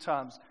Jesus 3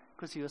 times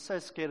because he was so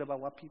scared about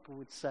what people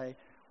would say,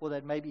 or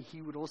that maybe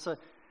he would also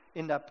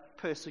end up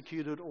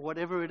persecuted, or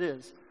whatever it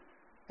is.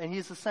 And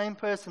he's the same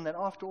person that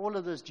after all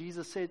of this,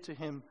 Jesus said to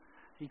him,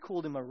 He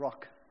called him a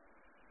rock.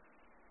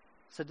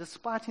 So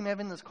despite him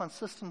having this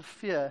consistent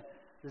fear,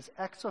 this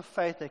acts of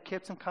faith that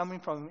kept him coming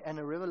from him, and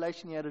a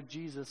revelation he had of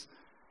Jesus,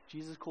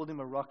 Jesus called him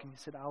a rock, and He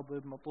said, I'll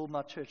build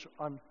my church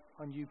on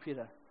you,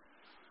 Peter.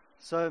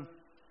 So,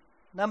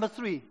 number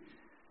 3,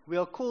 we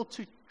are called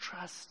to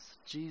trust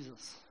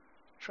Jesus.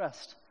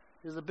 Trust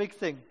is a big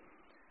thing.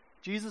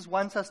 Jesus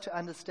wants us to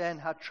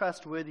understand how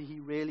trustworthy He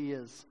really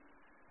is.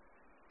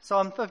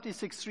 Psalm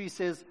 56:3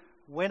 says,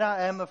 when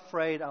I am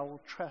afraid, I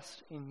will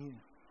trust in you.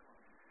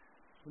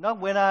 Not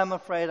when I am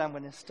afraid, I'm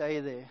going to stay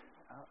there.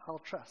 I'll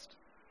trust.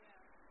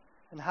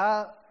 And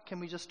how can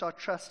we just start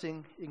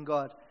trusting in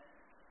God?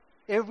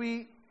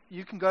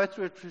 You can go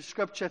through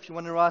Scripture if you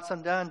want to write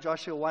some down.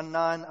 Joshua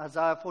 1:9,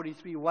 Isaiah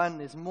 43:1.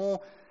 There's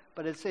more,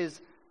 but it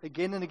says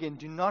again and again,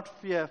 do not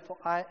fear, for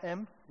I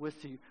am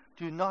with you.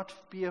 Do not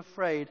be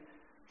afraid,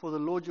 for the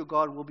Lord your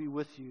God will be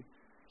with you.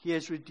 He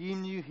has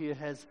redeemed you. He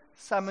has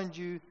summoned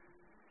you.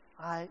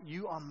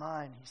 You are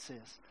mine, he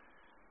says.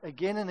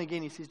 Again and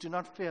again, he says, do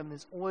not fear. And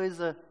there's always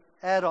an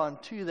add-on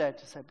to that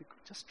to say,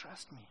 just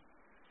trust me.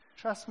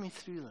 Trust me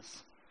through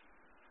this.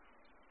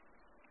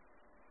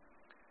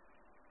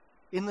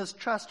 In this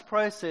trust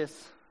process,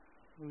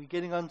 we're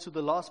getting on to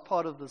the last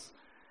part of this.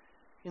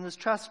 In this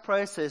trust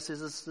process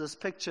is this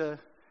picture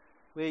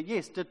where,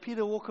 yes, did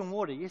Peter walk on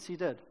water? Yes, he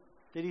did.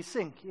 Did he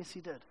sink? Yes, he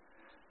did.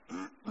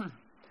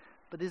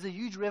 But there's a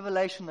huge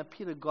revelation that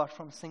Peter got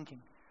from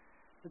sinking.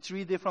 Let's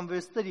read there from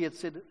verse 30. It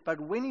said, but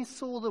when he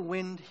saw the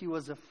wind, he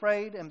was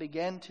afraid and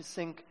began to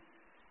sink.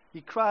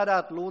 He cried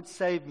out, Lord,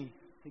 save me.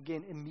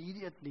 Again,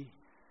 immediately,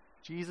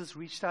 Jesus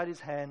reached out his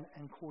hand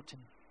and caught him.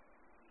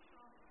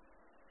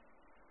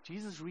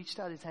 Jesus reached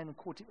out his hand and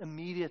caught him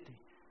immediately.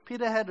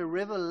 Peter had a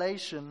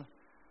revelation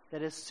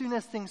that as soon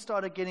as things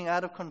started getting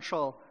out of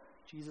control,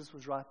 Jesus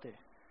was right there.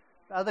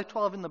 The other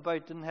 12 in the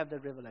boat didn't have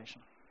that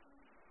revelation.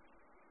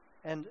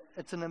 And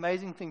it's an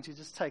amazing thing to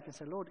just take and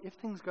say, Lord, if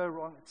things go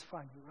wrong, it's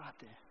fine. You're right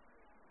there.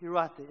 You're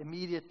right there.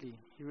 Immediately,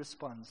 he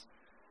responds.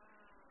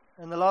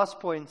 And the last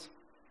point,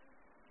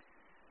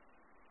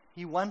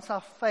 he wants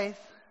our faith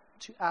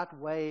to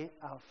outweigh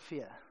our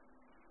fear.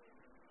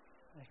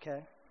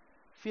 Okay?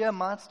 Fear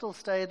might still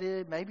stay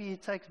there. Maybe he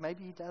takes,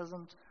 maybe he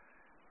doesn't.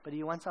 But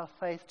he wants our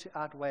faith to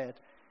outweigh it.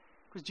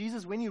 Because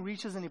Jesus, when he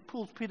reaches and he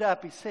pulls Peter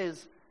up, he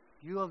says,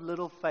 you of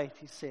little faith,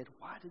 he said,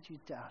 why did you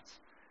doubt?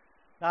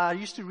 Now, I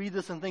used to read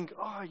this and think,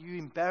 oh, you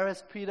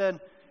embarrassed Peter.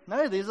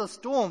 No, there's a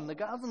storm. The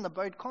guys in the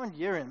boat can't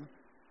hear him.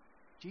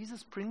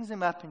 Jesus brings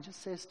him up and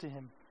just says to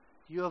him,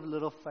 you of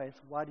little faith,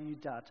 why do you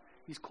doubt?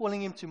 He's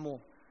calling him to more.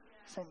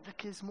 He's saying,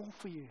 look, there's more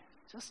for you.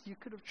 Just, you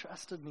could have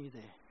trusted me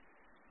there.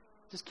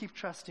 Just keep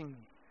trusting me.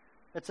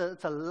 It's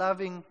a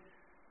loving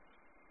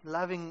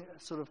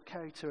sort of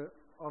character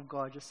of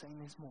God, just saying,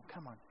 there's more.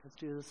 Come on, let's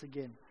do this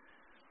again.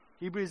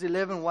 Hebrews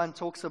 11:1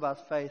 talks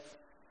about faith.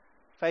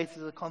 Faith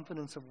is the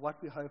confidence of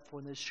what we hope for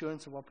and the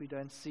assurance of what we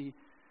don't see.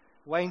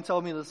 Wayne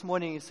told me this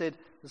morning, he said,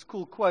 this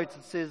cool quote,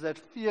 it says that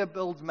fear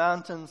builds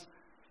mountains,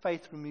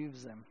 faith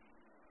removes them.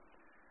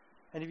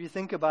 And if you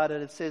think about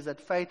it, it says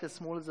that faith as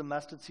small as a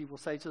mustard seed will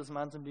say to this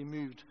mountain, be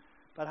moved.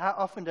 But how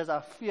often does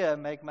our fear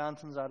make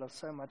mountains out of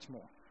so much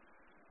more?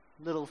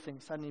 Little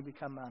things suddenly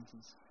become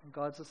mountains. And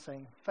God's just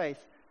saying, faith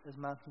as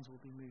mountains will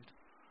be moved.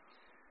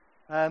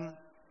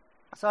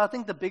 So I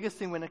think the biggest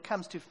thing when it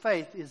comes to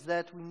faith is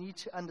that we need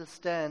to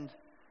understand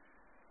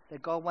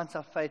that God wants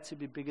our faith to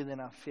be bigger than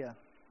our fear.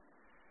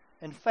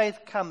 And faith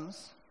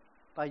comes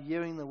by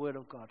hearing the Word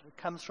of God. It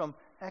comes from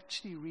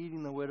actually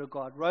reading the Word of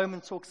God.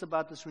 Romans talks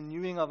about this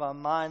renewing of our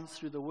minds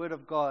through the Word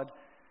of God.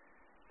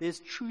 There's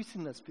truth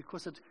in this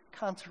because it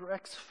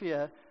counteracts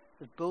fear.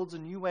 It builds a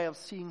new way of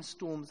seeing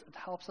storms. It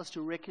helps us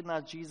to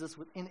recognize Jesus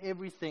within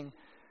everything.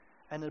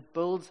 And it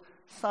builds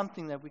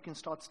something that we can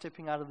start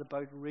stepping out of the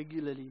boat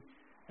regularly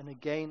and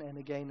again and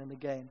again and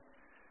again.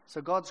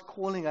 So God's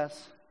calling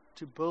us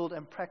to build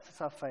and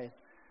practice our faith.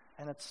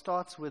 And it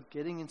starts with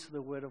getting into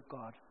the Word of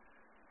God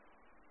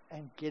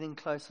and getting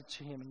closer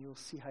to Him. And you'll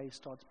see how He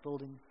starts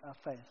building our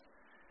faith.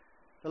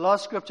 The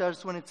last scripture I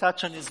just want to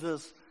touch on is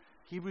this.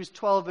 Hebrews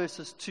 12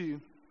 verses 2.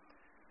 It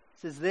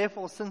says,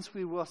 therefore, since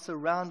we were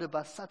surrounded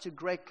by such a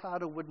great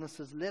cloud of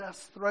witnesses, let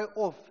us throw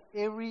off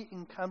every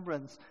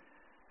encumbrance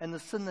and the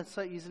sin that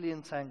so easily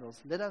entangles.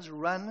 Let us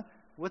run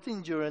with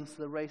endurance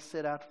the race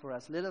set out for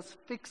us. Let us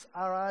fix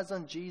our eyes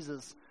on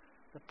Jesus,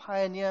 the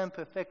pioneer and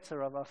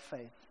perfecter of our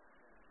faith,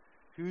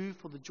 who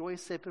for the joy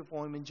set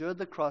before Him endured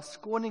the cross,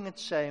 scorning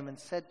its shame, and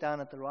sat down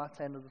at the right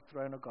hand of the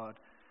throne of God.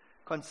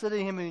 Consider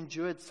Him who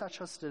endured such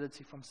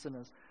hostility from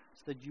sinners,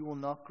 so that you will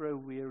not grow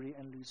weary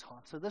and lose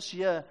heart. So this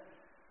year,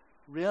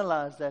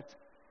 realize that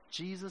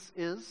Jesus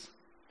is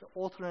the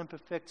author and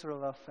perfecter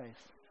of our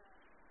faith.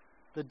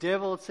 The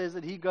devil, it says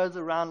that he goes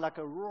around like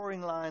a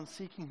roaring lion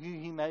seeking who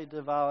he may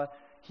devour.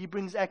 He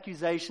brings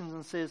accusations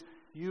and says,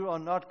 you are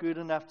not good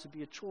enough to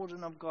be a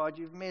children of God.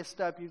 You've messed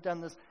up. You've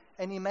done this.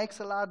 And he makes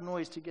a loud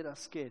noise to get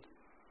us scared.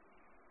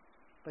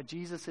 But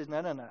Jesus says,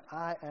 no.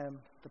 I am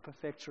the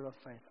perfecter of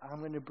faith. I'm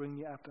going to bring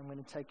you up. I'm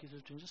going to take you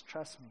through. Just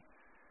trust me.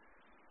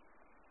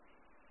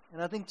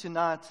 And I think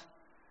tonight,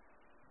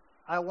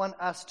 I want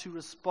us to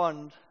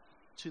respond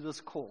to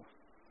this call.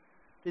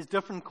 There's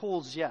different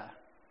calls here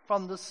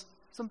from this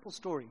simple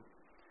story.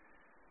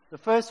 The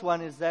first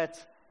one is that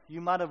you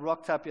might have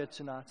rocked up here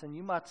tonight and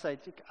you might say,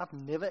 I've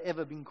never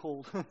ever been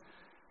called.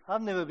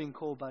 I've never been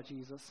called by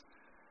Jesus.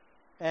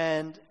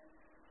 And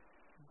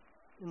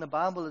in the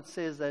Bible it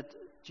says that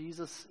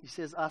Jesus, He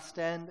says, I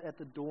stand at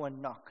the door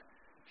and knock.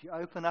 If you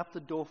open up the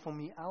door for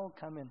me, I will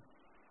come in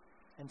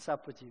and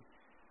sup with you.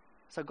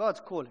 So God's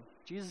calling.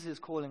 Jesus is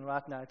calling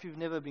right now if you've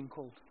never been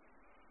called.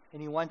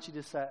 And He wants you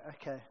to say,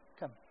 okay,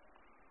 come.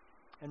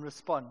 And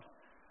respond.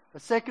 The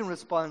second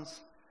response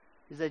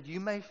is that you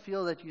may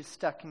feel that you're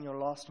stuck in your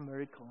last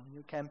miracle.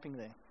 You're camping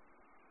there.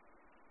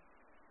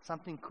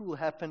 Something cool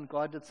happened.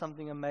 God did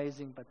something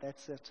amazing, but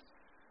that's it.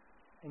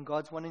 And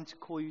God's wanting to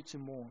call you to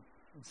more.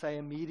 And say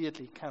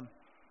immediately, come.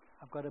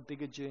 I've got a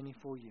bigger journey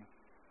for you.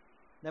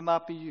 That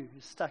might be you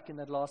who's stuck in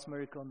that last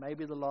miracle.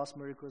 Maybe the last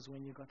miracle is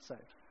when you got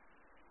saved.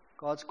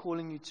 God's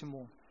calling you to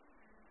more.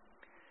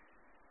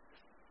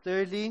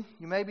 Thirdly,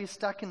 you may be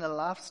stuck in a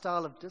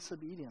lifestyle of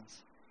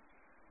disobedience.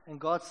 And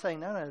God's saying,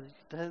 no,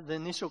 the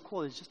initial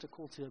call is just a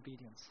call to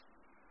obedience.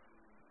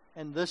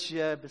 And this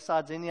year,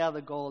 besides any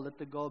other goal, let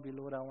the goal be,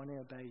 Lord, I want to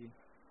obey you.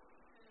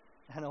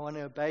 And I want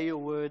to obey your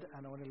word,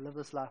 and I want to live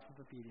this life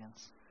of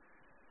obedience.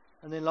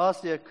 And then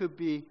lastly, it could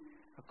be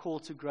a call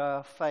to grow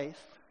our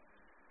faith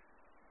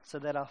so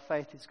that our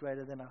faith is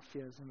greater than our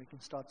fears and we can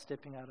start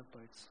stepping out of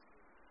boats.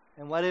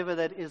 And whatever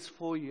that is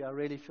for you, I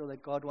really feel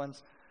that God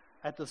wants,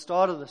 at the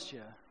start of this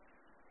year,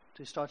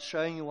 to start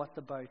showing you what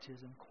the boat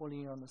is and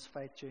calling you on this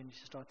faith journey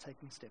to start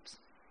taking steps.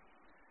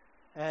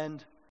 And